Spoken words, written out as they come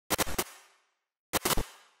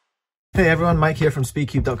Hey everyone, Mike here from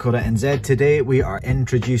speedcube.co.nz. Today we are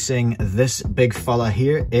introducing this big fella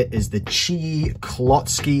here. It is the Qiyi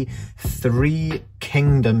Klotski Three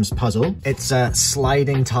Kingdoms puzzle. It's a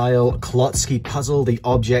sliding tile Klotski puzzle. The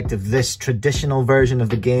object of this traditional version of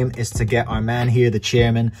the game is to get our man here, the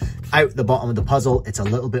chairman, out the bottom of the puzzle. It's a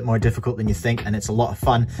little bit more difficult than you think and it's a lot of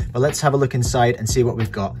fun, but let's have a look inside and see what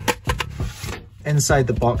we've got. Inside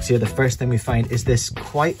the box here, the first thing we find is this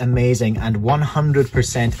quite amazing and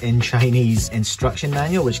 100% in Chinese instruction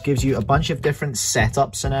manual, which gives you a bunch of different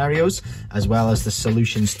setup scenarios, as well as the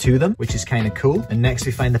solutions to them, which is kind of cool. And next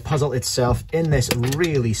we find the puzzle itself in this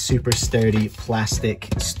really super sturdy plastic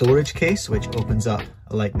storage case, which opens up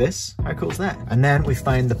like this. How cool is that? And then we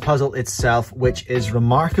find the puzzle itself, which is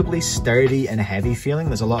remarkably sturdy and heavy feeling.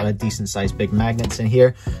 There's a lot of decent sized big magnets in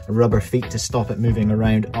here, rubber feet to stop it moving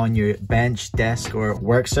around on your bench, desk, or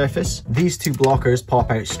work surface. These two blockers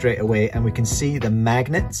pop out straight away and we can see the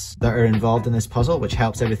magnets that are involved in this puzzle, which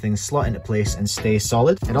helps everything slot into place and stay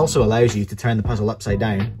solid. It also allows you to turn the puzzle upside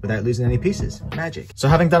down without losing any pieces. Magic. So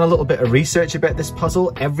having done a little bit of research about this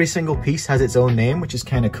puzzle, every single piece has its own name, which is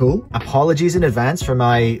kind of cool. Apologies in advance for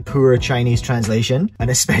my poor Chinese translation, and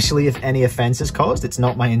especially if any offense is caused. It's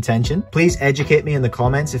not my intention. Please educate me in the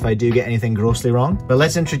comments if I do get anything grossly wrong. But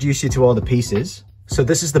let's introduce you to all the pieces. So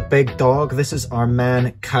this is the big dog. This is our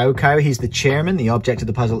man Cow Cow. He's the chairman. The object of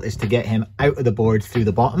the puzzle is to get him out of the board through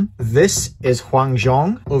the bottom. This is Huang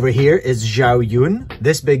Zhong. Over here is Zhao Yun.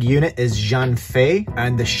 This big unit is Zhan Fei.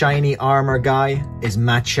 And the shiny armor guy is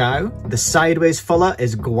Ma Chao. The sideways fella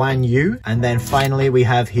is Guan Yu. And then finally we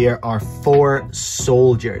have here our 4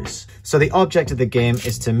 soldiers. So the object of the game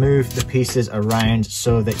is to move the pieces around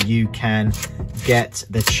so that you can get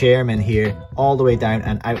the chairman here all the way down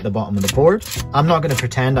and out the bottom of the board. I'm not going to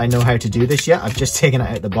pretend I know how to do this yet. I've just taken it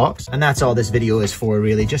out the box. And that's all this video is for,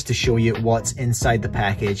 really, just to show you what's inside the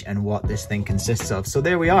package and what this thing consists of. So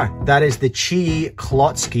there we are. That is the Qiyi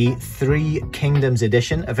Klotski Three Kingdoms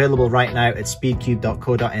edition, available right now at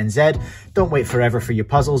speedcube.co.nz. Don't wait forever for your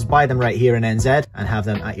puzzles. Buy them right here in NZ and have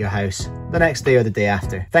them at your house the next day or the day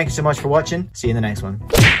after. Thank you so much for watching. See you in the next one.